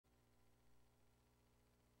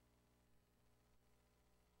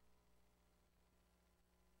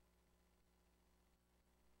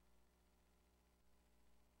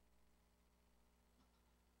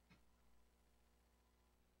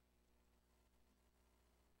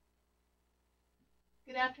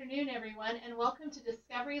Good afternoon, everyone, and welcome to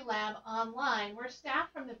Discovery Lab Online, where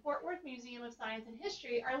staff from the Fort Worth Museum of Science and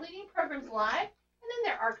History are leading programs live, and then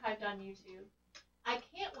they're archived on YouTube. I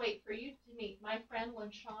can't wait for you to meet my friend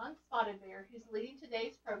Leishawn SpottedBear, who's leading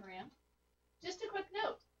today's program. Just a quick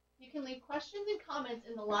note, you can leave questions and comments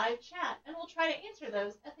in the live chat, and we'll try to answer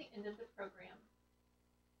those at the end of the program.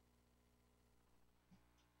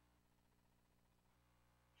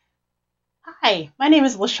 Hi, my name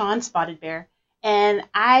is Leishawn SpottedBear, and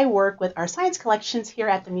I work with our science collections here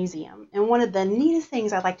at the museum. And one of the neatest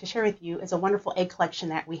things I'd like to share with you is a wonderful egg collection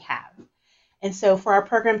that we have. And so for our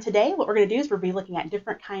program today, what we're going to do is we'll be looking at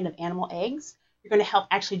different kind of animal eggs. You're going to help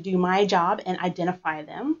actually do my job and identify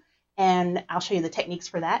them, and I'll show you the techniques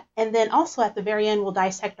for that. And then also at the very end, we'll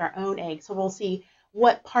dissect our own egg. So we'll see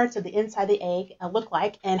what parts of the inside of the egg look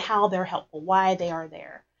like and how they're helpful, why they are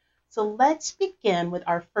there. So let's begin with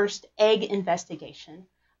our first egg investigation.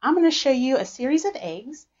 I'm going to show you a series of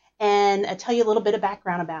eggs and tell you a little bit of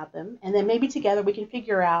background about them, and then maybe together we can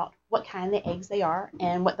figure out what kind of eggs they are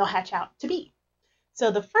and what they'll hatch out to be. So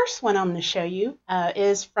the first one I'm going to show you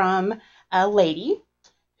is from a lady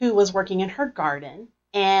who was working in her garden,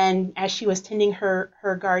 and as she was tending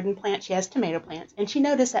her garden plant, she has tomato plants, and she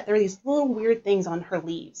noticed that there are these little weird things on her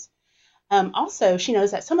leaves. Also, she knows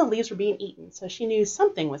that some of the leaves were being eaten, so she knew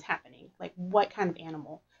something was happening, like what kind of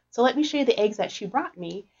animal. So let me show you the eggs that she brought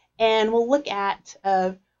me, and we'll look at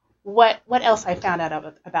what else I found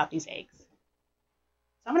out about these eggs. So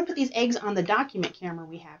I'm going to put these eggs on the document camera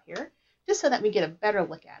we have here, just so that we get a better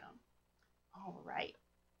look at them. All right.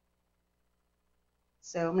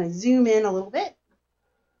 So I'm going to zoom in a little bit.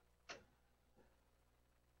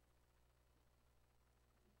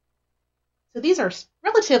 So these are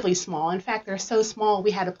relatively small. In fact, they're so small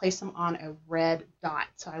we had to place them on a red dot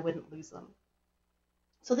so I wouldn't lose them.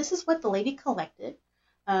 So this is what the lady collected.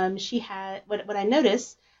 She had, what I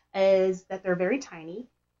noticed is that they're very tiny,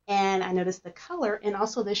 and I noticed the color and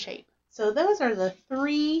also the shape. So those are the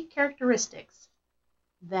three characteristics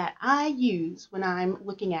that I use when I'm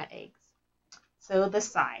looking at eggs. So the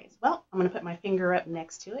size, well, I'm going to put my finger up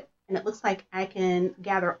next to it, and it looks like I can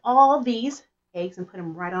gather all these eggs and put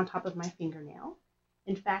them right on top of my fingernail.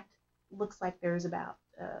 In fact, looks like there's about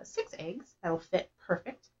 6 eggs that'll fit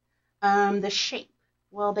perfect. The shape,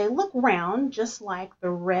 well, they look round just like the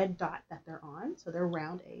red dot that they're on, so they're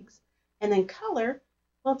round eggs. And then color,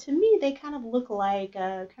 well, to me they kind of look like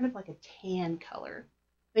a tan color.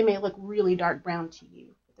 They may look really dark brown to you,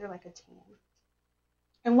 but they're like a tan.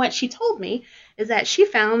 And what she told me is that she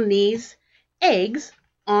found these eggs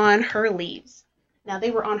on her leaves. Now,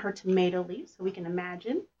 they were on her tomato leaves, so we can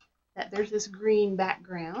imagine that there's this green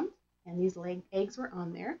background, and these eggs were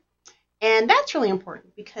on there. And that's really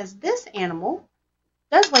important because this animal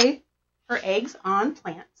does lay her eggs on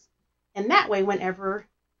plants. And that way, whenever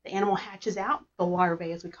the animal hatches out, the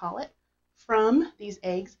larvae as we call it, from these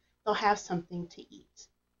eggs, they'll have something to eat.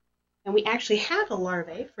 And we actually have a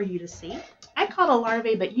larvae for you to see. I call it a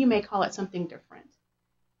larvae, but you may call it something different.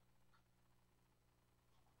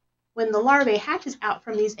 When the larvae hatches out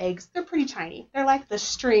from these eggs, they're pretty tiny. They're like the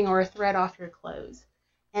string or a thread off your clothes.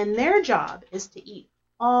 And their job is to eat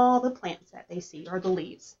all the plants that they see, or the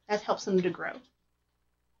leaves. That helps them to grow.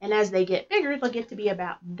 And as they get bigger, they'll get to be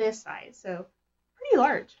about this size. So pretty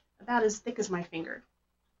large, about as thick as my finger.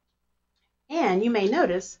 And you may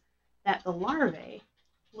notice that the larvae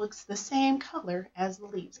looks the same color as the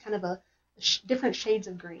leaves, kind of a different shades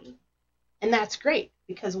of green. And that's great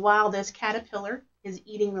because while this caterpillar is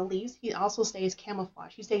eating the leaves, he also stays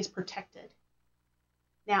camouflaged. He stays protected.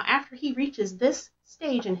 Now, after he reaches this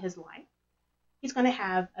stage in his life, he's going to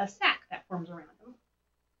have a sac that forms around him.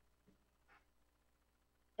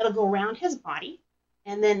 It'll go around his body,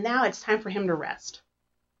 and then now it's time for him to rest.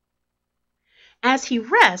 As he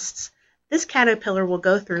rests, this caterpillar will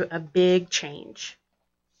go through a big change.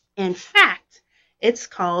 In fact, it's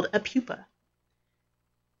called a pupa.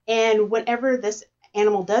 And whenever this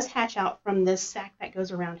animal does hatch out from this sac that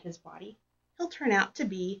goes around his body, he'll turn out to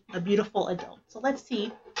be a beautiful adult. So let's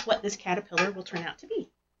see what this caterpillar will turn out to be.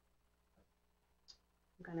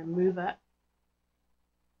 I'm going to move up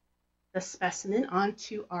the specimen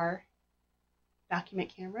onto our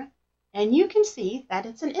document camera, and you can see that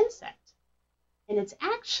it's an insect, and it's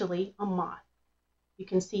actually a moth. You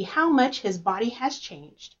can see how much his body has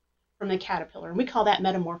changed from the caterpillar, and we call that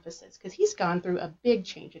metamorphosis because he's gone through a big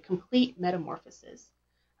change, a complete metamorphosis.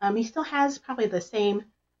 He still has probably the same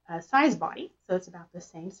size body, so it's about the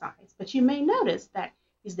same size, but you may notice that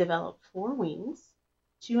he's developed 4 wings,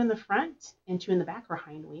 2 in the front and 2 in the back or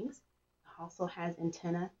hind wings. He also has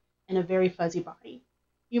antennae and a very fuzzy body.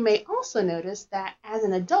 You may also notice that as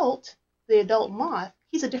an adult, the adult moth,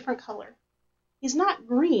 he's a different color. He's not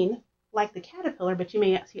green like the caterpillar, but you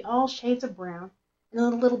may see all shades of brown and a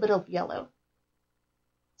little bit of yellow.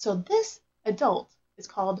 So this adult is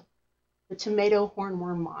called the tomato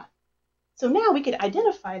hornworm moth. So now we could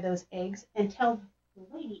identify those eggs and tell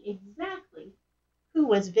the lady exactly who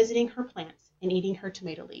was visiting her plants and eating her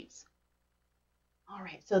tomato leaves. All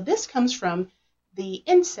right, so this comes from the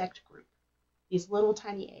insect group, these little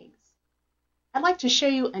tiny eggs. I'd like to show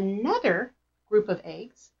you another group of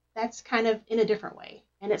eggs that's kind of in a different way.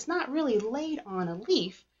 And it's not really laid on a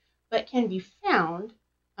leaf, but can be found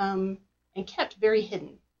and kept very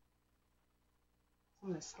hidden. I'm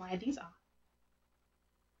going to slide these off.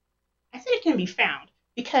 I said it can be found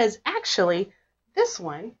because actually this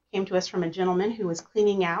one came to us from a gentleman who was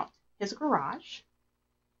cleaning out his garage,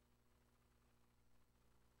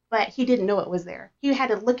 but he didn't know it was there. He had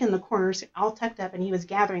to look in the corners all tucked up, and he was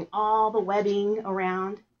gathering all the webbing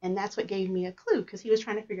around, and that's what gave me a clue because he was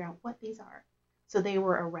trying to figure out what these are. So they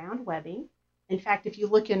were around webbing. In fact, if you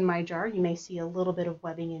look in my jar, you may see a little bit of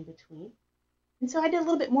webbing in between. And so I did a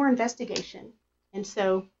little bit more investigation. And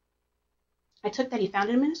so I took that, he found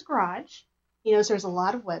him in his garage. He knows there's a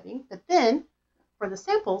lot of webbing, but then for the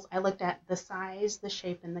samples, I looked at the size, the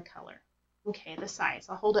shape, and the color. Okay, the size.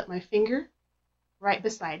 I'll hold up my finger right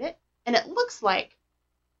beside it, and it looks like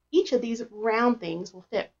each of these round things will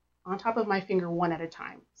fit on top of my finger one at a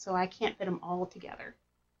time, so I can't fit them all together.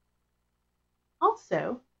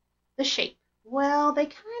 Also, the shape. Well, they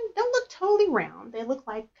don't look totally round. They look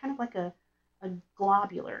like kind of like a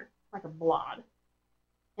globular, like a blob.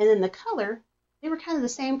 And then the color, they were kind of the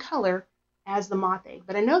same color as the moth egg,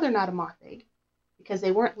 but I know they're not a moth egg because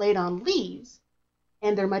they weren't laid on leaves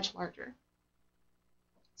and they're much larger.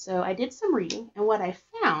 So I did some reading, and what I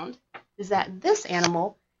found is that this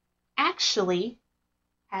animal actually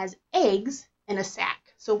has eggs in a sac.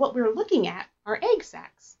 So what we're looking at are egg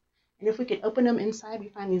sacs. And if we could open them inside, we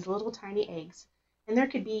find these little tiny eggs. And there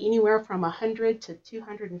could be anywhere from 100 to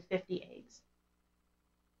 250 eggs.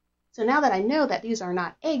 So now that I know that these are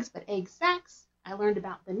not eggs, but egg sacs, I learned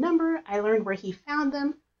about the number, I learned where he found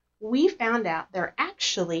them. We found out they're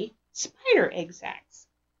actually spider egg sacs.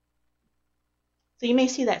 So you may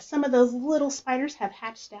see that some of those little spiders have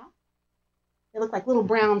hatched out. They look like little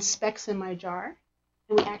brown specks in my jar.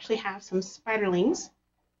 And we actually have some spiderlings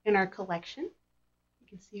in our collection. You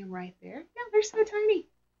can see them right there. Yeah, they're so tiny.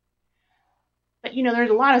 But you know,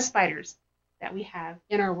 there's a lot of spiders that we have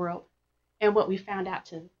in our world. And what we found out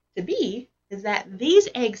to be is that these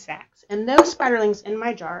egg sacs and those spiderlings in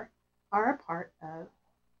my jar are a part of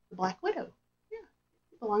the black widow. Yeah,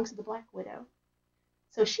 it belongs to the black widow.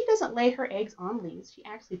 So she doesn't lay her eggs on leaves. She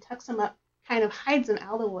actually tucks them up, kind of hides them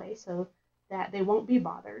out of the way so that they won't be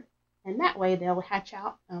bothered. And that way they'll hatch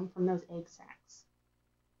out from those egg sacs.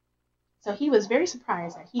 So he was very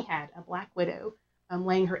surprised that he had a black widow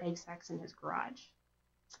laying her egg sacs in his garage.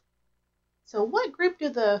 So what group do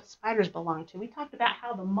the spiders belong to? We talked about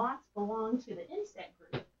how the moths belong to the insect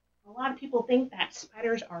group. A lot of people think that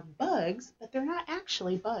spiders are bugs, but they're not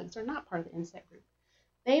actually bugs. They're not part of the insect group.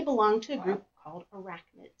 They belong to a group called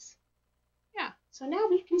arachnids. Yeah, so now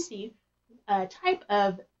we can see a type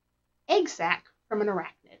of egg sac from an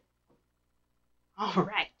arachnid. All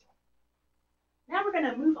right. Now we're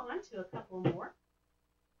going to move on to a couple more.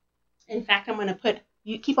 In fact, I'm going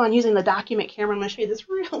to keep on using the document camera. I'm going to show you this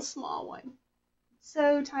real small one.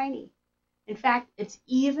 So tiny. In fact, it's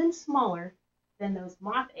even smaller than those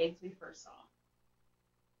moth eggs we first saw.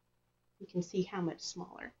 You can see how much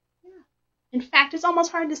smaller. Yeah. In fact, it's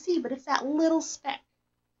almost hard to see, but it's that little speck.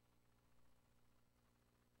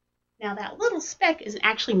 Now that little speck is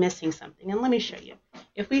actually missing something, and let me show you.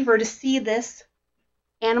 If we were to see this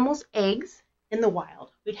animal's eggs in the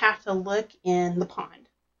wild, we'd have to look in the pond,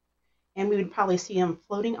 and we would probably see them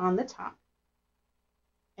floating on the top,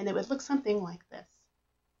 and it would look something like this.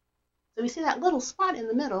 So we see that little spot in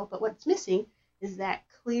the middle, but what's missing is that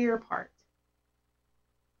clear part.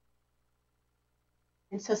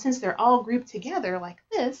 And so since they're all grouped together like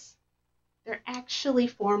this, they're actually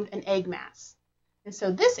formed an egg mass. And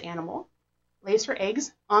so this animal lays her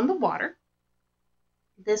eggs on the water.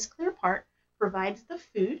 This clear part provides the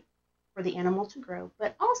food for the animal to grow,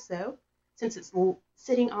 but also, since it's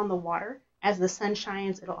sitting on the water, as the sun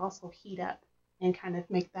shines, it'll also heat up and kind of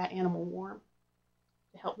make that animal warm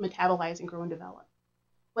to help metabolize and grow and develop.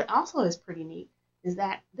 What also is pretty neat is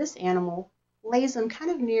that this animal lays them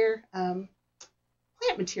kind of near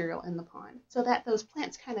plant material in the pond so that those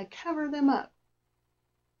plants kind of cover them up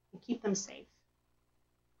and keep them safe.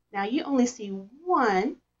 Now you only see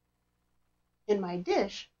one in my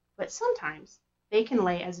dish, but sometimes they can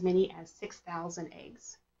lay as many as 6,000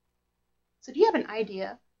 eggs. So do you have an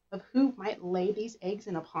idea of who might lay these eggs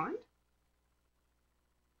in a pond?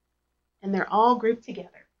 And they're all grouped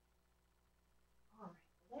together. All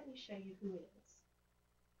right, let me show you who it is.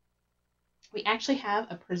 We actually have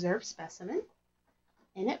a preserved specimen,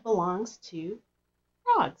 and it belongs to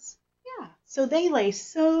frogs. Yeah, so they lay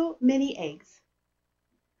so many eggs.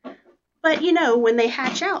 But you know, when they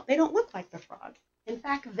hatch out, they don't look like the frog. In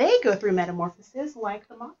fact, they go through metamorphosis like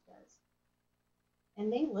the moth does.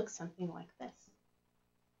 And they look something like this.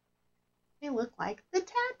 They look like the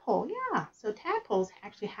tadpole, yeah. So tadpoles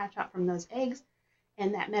actually hatch out from those eggs,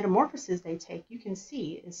 and that metamorphosis they take, you can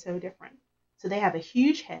see, is so different. So they have a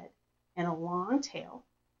huge head and a long tail,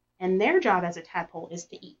 and their job as a tadpole is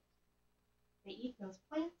to eat. They eat those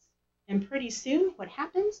plants, and pretty soon what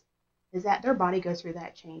happens is that their body goes through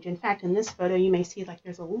that change. In fact, in this photo, you may see like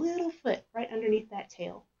there's a little foot right underneath that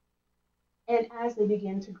tail. And as they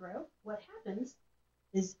begin to grow, what happens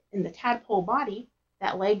is in the tadpole body,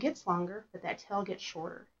 that leg gets longer, but that tail gets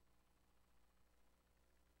shorter.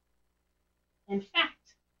 In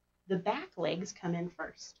fact, the back legs come in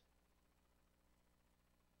first.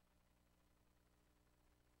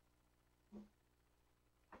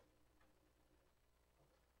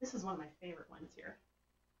 This is one of my favorite ones here.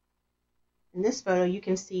 In this photo, you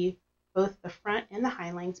can see both the front and the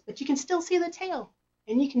hind legs, but you can still see the tail.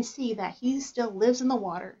 And you can see that he still lives in the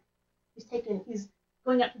water. He's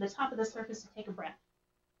going up to the top of the surface to take a breath.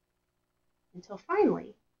 Until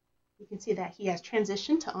finally, you can see that he has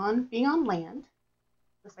transitioned to being on land.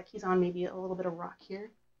 Looks like he's on maybe a little bit of rock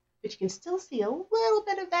here. But you can still see a little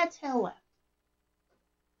bit of that tail left.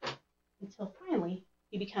 Until finally,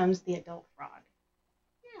 he becomes the adult frog.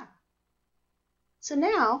 Yeah. So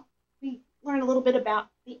now, we learn a little bit about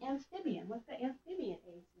the amphibian, what the amphibian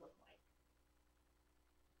eggs look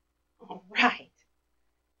like. All right.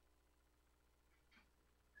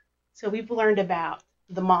 So we've learned about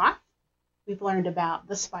the moth, we've learned about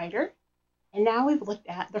the spider, and now we've looked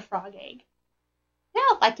at the frog egg. Now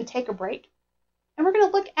I'd like to take a break, and we're going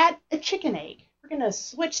to look at a chicken egg. We're going to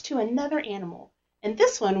switch to another animal, and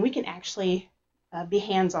this one we can actually be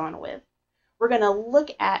hands-on with. We're going to look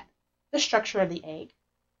at the structure of the egg.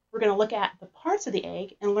 We're going to look at the parts of the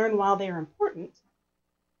egg and learn why they are important.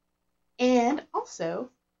 And also,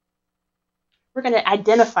 we're going to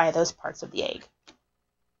identify those parts of the egg.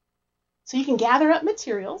 So you can gather up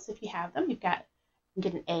materials if you have them. You can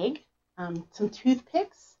get an egg, some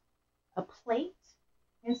toothpicks, a plate,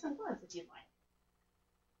 and some gloves if you'd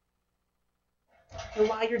like. And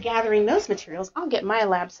while you're gathering those materials, I'll get my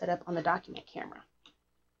lab set up on the document camera.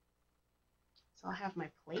 So I'll have my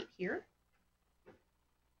plate here.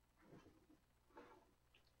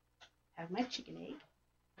 Have my chicken egg.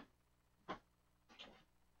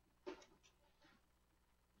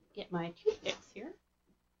 Get my toothpicks here.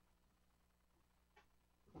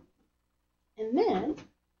 And then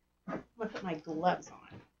I'm going to put my gloves on.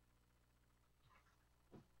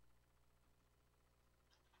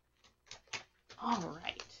 All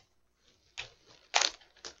right.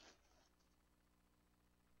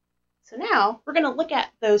 So now we're going to look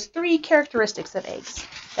at those 3 characteristics of eggs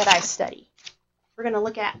that I study. We're going to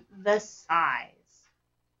look at the size.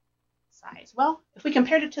 Well, if we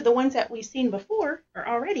compared it to the ones that we've seen before or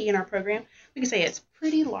already in our program, we can say it's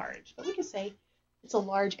pretty large, but we can say it's a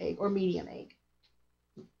large egg or medium egg.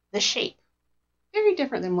 The shape, very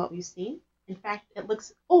different than what we've seen. In fact, it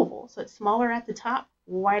looks oval, so it's smaller at the top,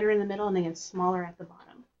 wider in the middle, and then it's smaller at the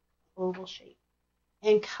bottom. Oval shape.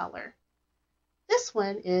 And color. This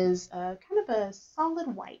one is kind of a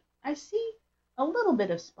solid white. I see a little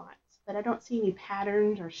bit of spots, but I don't see any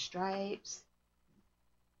patterns or stripes.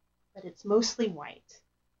 But it's mostly white.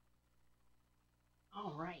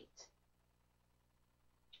 All right.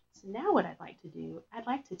 So now what I'd like to do, I'd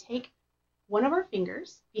like to take one of our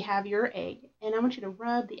fingers, if you have your egg, and I want you to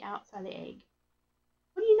rub the outside of the egg.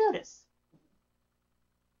 What do you notice?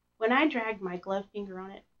 When I drag my glove finger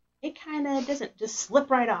on it, it kind of doesn't just slip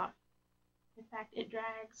right off. In fact, it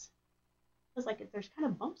drags. Feels like there's kind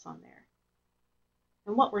of bumps on there.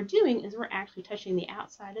 And what we're doing is we're actually touching the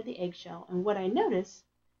outside of the eggshell, and what I notice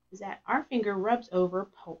is that our finger rubs over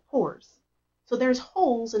pores. So there's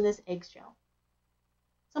holes in this eggshell.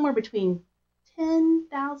 Somewhere between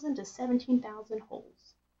 10,000 to 17,000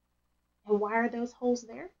 holes. And why are those holes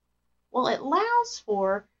there? Well, it allows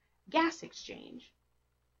for gas exchange.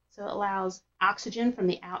 So it allows oxygen from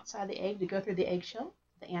the outside of the egg to go through the eggshell,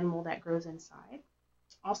 the animal that grows inside.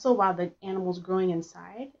 Also, while the animal's growing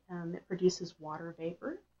inside, it produces water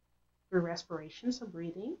vapor through respiration, so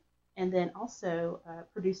breathing. And then also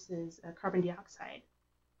produces carbon dioxide.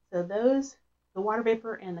 So the water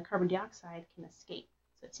vapor and the carbon dioxide can escape.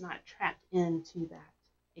 so it's not trapped into that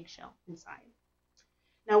eggshell inside.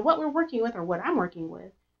 Now what we're working with, or what I'm working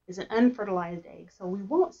with, is an unfertilized egg. So we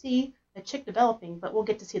won't see the chick developing, but we'll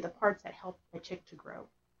get to see the parts that help the chick to grow.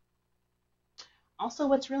 Also,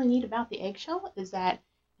 what's really neat about the eggshell is that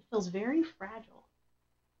it feels very fragile.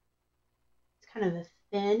 It's kind of a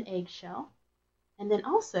thin eggshell. And then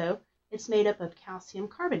also, it's made up of calcium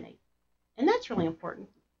carbonate. And that's really important.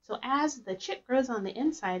 So as the chick grows on the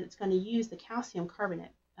inside, it's going to use the calcium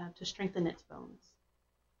carbonate to strengthen its bones.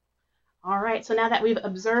 All right, so now that we've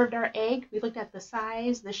observed our egg, we looked at the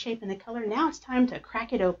size, the shape, and the color. Now it's time to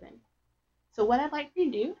crack it open. So what I'd like for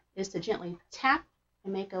you to do is to gently tap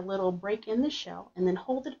and make a little break in the shell, and then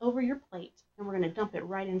hold it over your plate, and we're going to dump it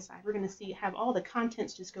right inside. We're going to have all the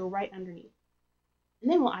contents just go right underneath.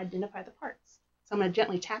 And then we'll identify the parts. So I'm going to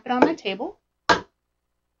gently tap it on my table. I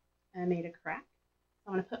made a crack.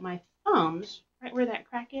 I'm going to put my thumbs right where that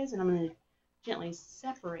crack is, and I'm going to gently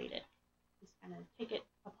separate it. Just kind of take it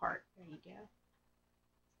apart. There you go.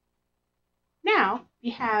 Now, if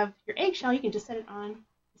you have your eggshell, you can just set it on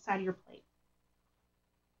the side of your plate.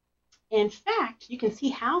 In fact, you can see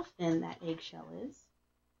how thin that eggshell is.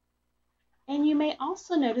 And you may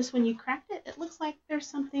also notice when you cracked it, it looks like there's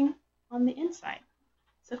something on the inside.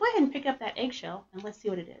 So go ahead and pick up that eggshell and let's see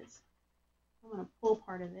what it is. I'm going to pull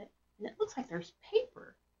part of it, and it looks like there's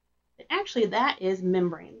paper. But actually, that is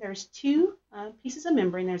membrane. There's two pieces of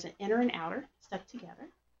membrane. There's an inner and outer stuck together.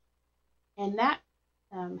 And that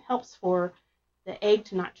helps for the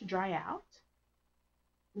egg not to dry out.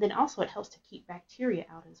 And then also it helps to keep bacteria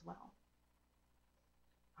out as well.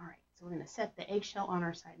 All right, so we're going to set the eggshell on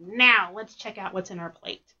our side. Now let's check out what's in our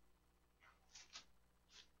plate.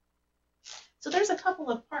 So there's a couple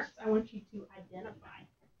of parts I want you to identify.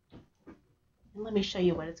 And let me show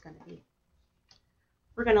you what it's going to be.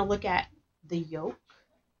 We're going to look at the yolk,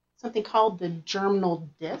 something called the germinal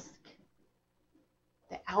disc,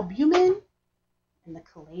 the albumin, and the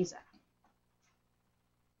chalaza.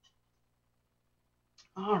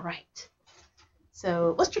 All right.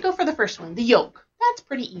 So let's go for the first one, the yolk. That's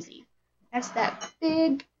pretty easy. That's that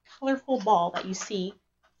big, colorful ball that you see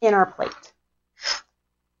in our plate.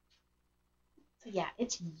 So yeah,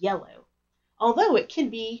 it's yellow. Although it can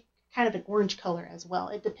be kind of an orange color as well.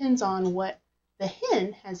 It depends on what the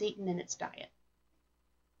hen has eaten in its diet.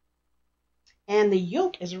 And the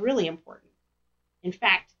yolk is really important. In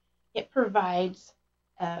fact, it provides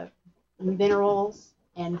minerals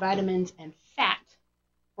and vitamins and fat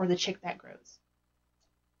for the chick that grows.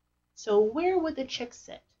 So where would the chick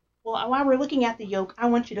sit? Well, while we're looking at the yolk, I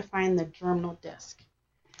want you to find the germinal disc.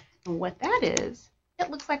 And what that is, it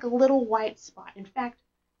looks like a little white spot. In fact,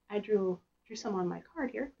 I drew some on my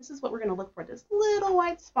card here. This is what we're going to look for, this little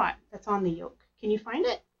white spot that's on the yolk. Can you find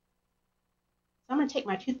it? So I'm going to take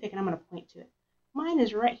my toothpick and I'm going to point to it. Mine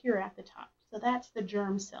is right here at the top. So that's the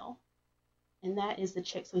germ cell. And that is the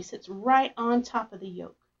chick. So he sits right on top of the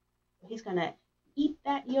yolk. So he's going to eat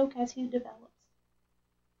that yolk as he develops.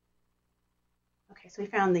 Okay, so we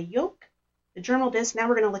found the yolk, the germinal disc. Now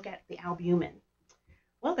we're going to look at the albumin.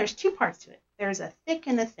 Well, there's two parts to it. There's a thick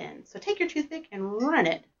and a thin. So take your toothpick and run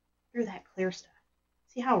it through that clear stuff.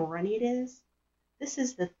 See how runny it is? This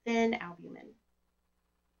is the thin albumin.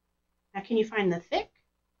 Now, can you find the thick?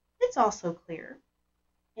 It's also clear.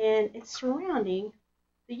 And it's surrounding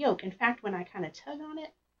the yolk. In fact, when I kind of tug on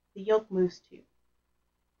it, the yolk moves too.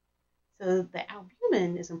 So the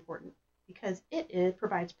albumin is important because it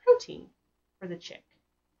provides protein for the chick.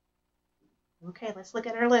 Okay, let's look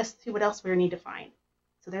at our list, see what else we need to find.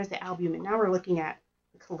 So there's the albumin. Now we're looking at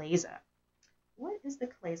the chalaza. What is the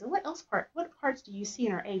chalaza? What parts do you see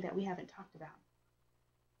in our egg that we haven't talked about?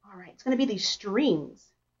 All right, it's going to be these strings.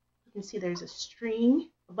 You can see there's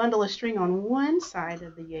a bundle of string on one side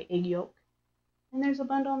of the egg yolk, and there's a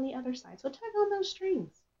bundle on the other side. So tug on those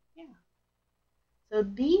strings. Yeah. So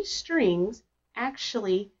these strings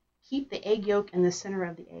actually keep the egg yolk in the center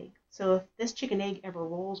of the egg. So if this chicken egg ever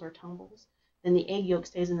rolls or tumbles, then the egg yolk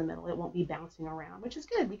stays in the middle. It won't be bouncing around, which is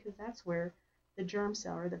good because that's where the germ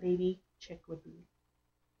cell or the baby chick would be.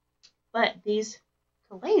 But these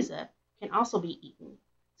chalaza can also be eaten.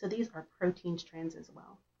 So these are protein strands as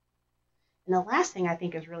well. And the last thing I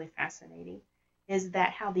think is really fascinating is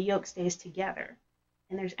that how the yolk stays together.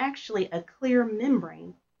 And there's actually a clear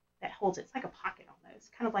membrane that holds it. It's like a pocket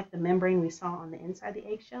almost, kind of like the membrane we saw on the inside of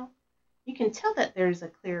the eggshell. You can tell that there's a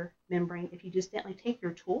clear membrane if you just gently take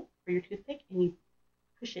your tool or your toothpick and you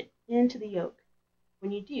push it into the yolk.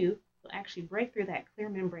 When you do, you'll actually break through that clear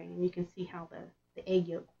membrane and you can see how the egg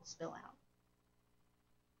yolk will spill out.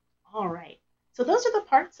 All right, so those are the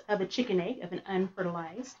parts of a chicken egg, of an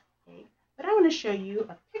unfertilized egg. But I want to show you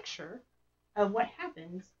a picture of what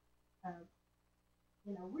happens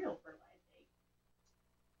in a real fertilized egg.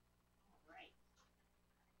 All right.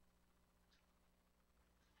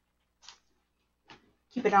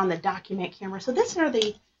 Keep it on the document camera. So these are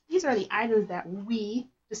the items that we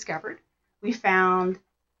discovered. We found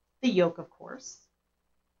the yolk, of course,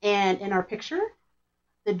 and in our picture,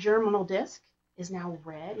 the germinal disc is now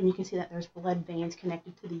red, and you can see that there's blood veins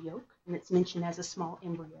connected to the yolk, and it's mentioned as a small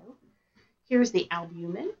embryo. Here's the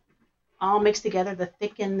albumin, all mixed together, the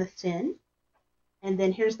thick and the thin, and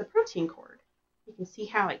then here's the protein cord. You can see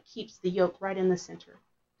how it keeps the yolk right in the center.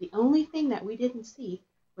 The only thing that we didn't see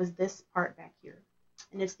was this part back here,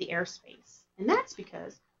 and it's the air space. And that's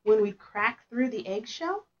because when we cracked through the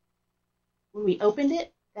eggshell, when we opened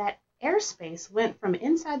it, that airspace went from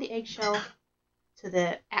inside the eggshell to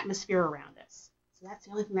the atmosphere around us. So that's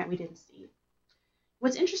the only thing that we didn't see.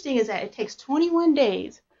 What's interesting is that it takes 21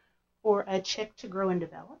 days for a chick to grow and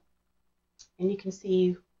develop. And you can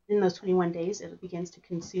see in those 21 days it begins to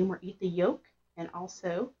consume or eat the yolk and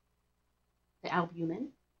also the albumin.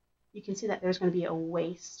 You can see that there's going to be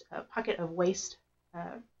a pocket of waste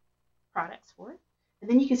products for it. And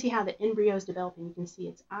then you can see how the embryo is developing. You can see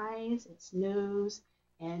its eyes, its nose,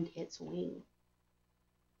 and its wing.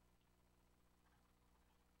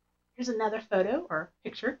 Here's another photo or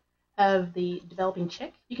picture of the developing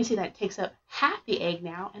chick. You can see that it takes up half the egg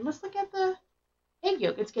now. And let's look at the egg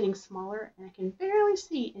yolk. It's getting smaller, and I can barely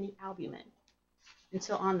see any albumin.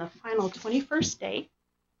 Until on the final 21st day,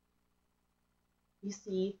 you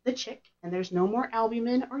see the chick, and there's no more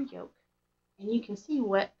albumin or yolk. And you can see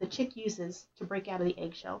what the chick uses to break out of the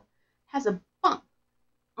eggshell. It has a bump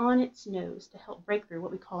on its nose to help break through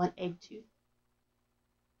what we call an egg tooth.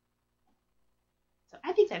 So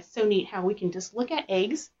I think that's so neat how we can just look at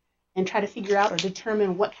eggs and try to figure out or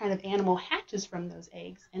determine what kind of animal hatches from those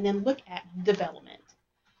eggs, and then look at development.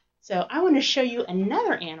 So I want to show you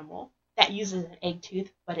another animal that uses an egg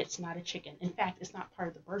tooth, but it's not a chicken. In fact, it's not part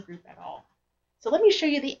of the bird group at all. So let me show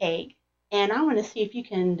you the egg, and I want to see if you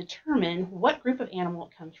can determine what group of animal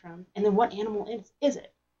it comes from, and then what animal is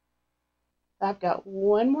it. So I've got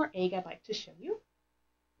one more egg I'd like to show you.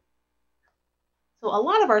 So a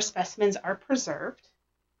lot of our specimens are preserved.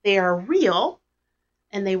 They are real,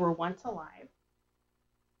 and they were once alive.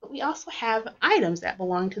 But we also have items that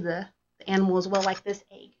belong to the animal as well, like this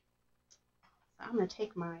egg. So I'm going to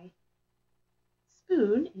take my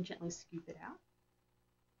spoon and gently scoop it out.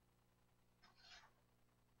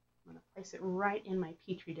 I'm going to place it right in my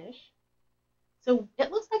petri dish. So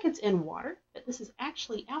it looks like it's in water, but this is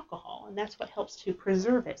actually alcohol, and that's what helps to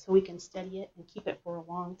preserve it so we can study it and keep it for a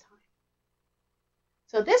long time.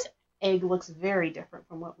 So this egg looks very different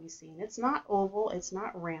from what we've seen. It's not oval, it's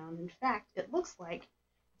not round. In fact, it looks like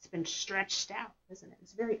it's been stretched out, isn't it?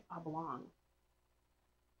 It's very oblong.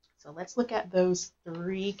 So let's look at those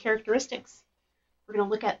three characteristics. We're going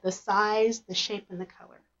to look at the size, the shape, and the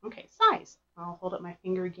color. Okay, size. I'll hold up my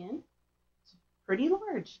finger again. It's pretty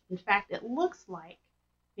large. In fact, it looks like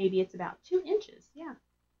maybe it's about 2 inches. Yeah,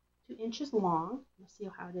 2 inches long. Let's see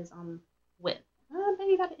how it is on width.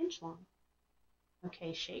 Maybe about 1 inch long.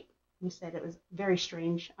 Okay, shape. We said it was very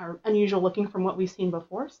strange or unusual looking from what we've seen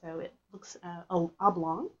before, so it looks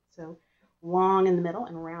oblong, so long in the middle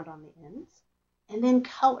and round on the ends. And then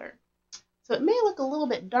color. So it may look a little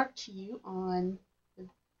bit dark to you on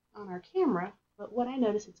our camera, but what I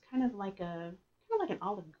notice, it's kind of like an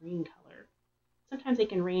olive green color. Sometimes they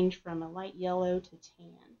can range from a light yellow to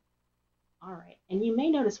tan. All right, and you may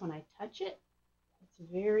notice when I touch it,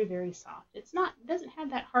 it's very, very soft. It doesn't have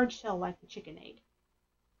that hard shell like the chicken egg.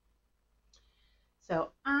 So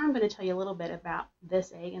I'm going to tell you a little bit about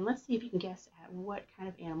this egg, and let's see if you can guess at what kind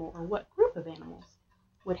of animal or what group of animals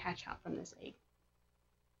would hatch out from this egg.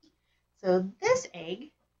 So this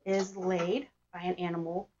egg is laid by an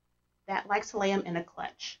animal that likes to lay them in a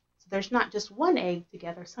clutch. So there's not just one egg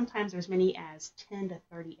together. Sometimes there's many as 10 to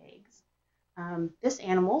 30 eggs. This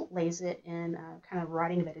animal lays it in kind of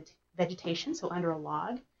rotting vegetation, so under a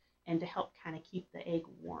log, and to help kind of keep the egg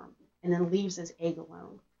warm, and then leaves this egg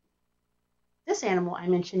alone. This animal I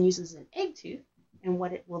mentioned uses an egg tooth, and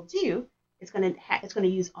what it will do, it's going to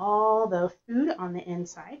use all the food on the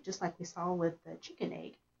inside, just like we saw with the chicken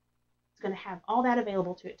egg. It's going to have all that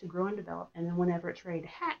available to it to grow and develop, and then whenever it's ready to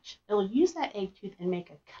hatch, it'll use that egg tooth and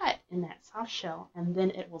make a cut in that soft shell, and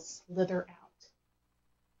then it will slither out.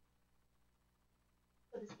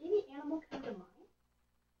 So does any animal come to mind?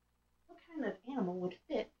 What kind of animal would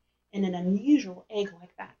fit in an unusual egg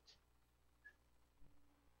like that?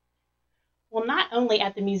 Well, not only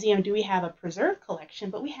at the museum do we have a preserved collection,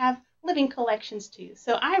 but we have living collections too.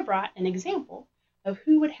 So I brought an example of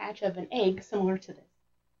who would hatch of an egg similar to this.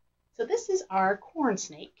 So this is our corn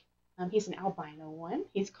snake. He's an albino one.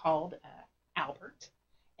 He's called Albert.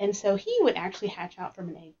 And so he would actually hatch out from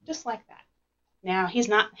an egg just like that. Now,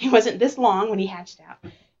 he wasn't this long when he hatched out.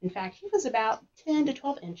 In fact, he was about 10 to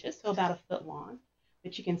 12 inches, so about a foot long.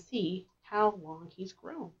 But you can see how long he's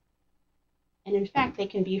grown. And in fact, they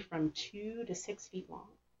can be from 2 to 6 feet long.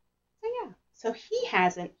 So yeah,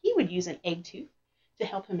 so he would use an egg tooth to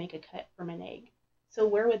help him make a cut from an egg. So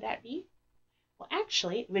where would that be? Well,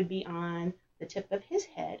 actually, it would be on the tip of his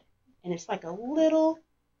head, and it's like a little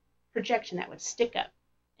projection that would stick up,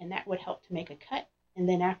 and that would help to make a cut. And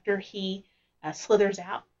then after he slithers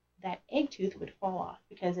out, that egg tooth would fall off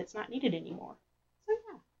because it's not needed anymore. So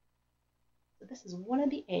yeah, so this is one of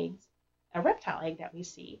the eggs, a reptile egg that we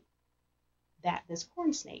see that this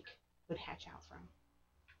corn snake would hatch out from.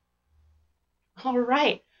 All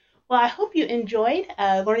right. Well, I hope you enjoyed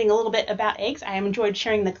learning a little bit about eggs. I enjoyed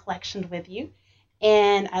sharing the collection with you,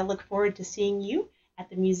 and I look forward to seeing you at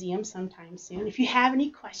the museum sometime soon. If you have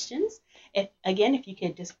any questions, if you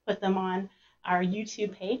could just put them on our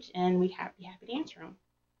YouTube page, and we'd be happy to answer them.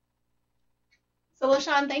 So,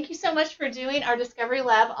 Leishawn, thank you so much for doing our Discovery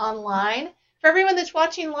Lab online. For everyone that's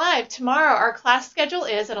watching live, tomorrow our class schedule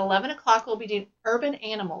is at 11 o'clock. We'll be doing urban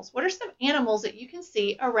animals. What are some animals that you can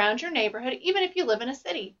see around your neighborhood, even if you live in a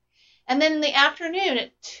city? And then in the afternoon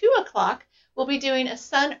at 2 o'clock, we'll be doing a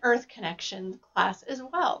Sun-Earth connection class as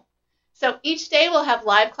well. So each day we'll have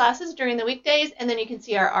live classes during the weekdays, and then you can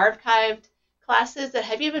see our archived classes that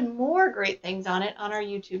have even more great things on it on our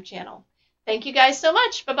YouTube channel. Thank you guys so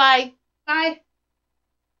much. Bye-bye. Bye.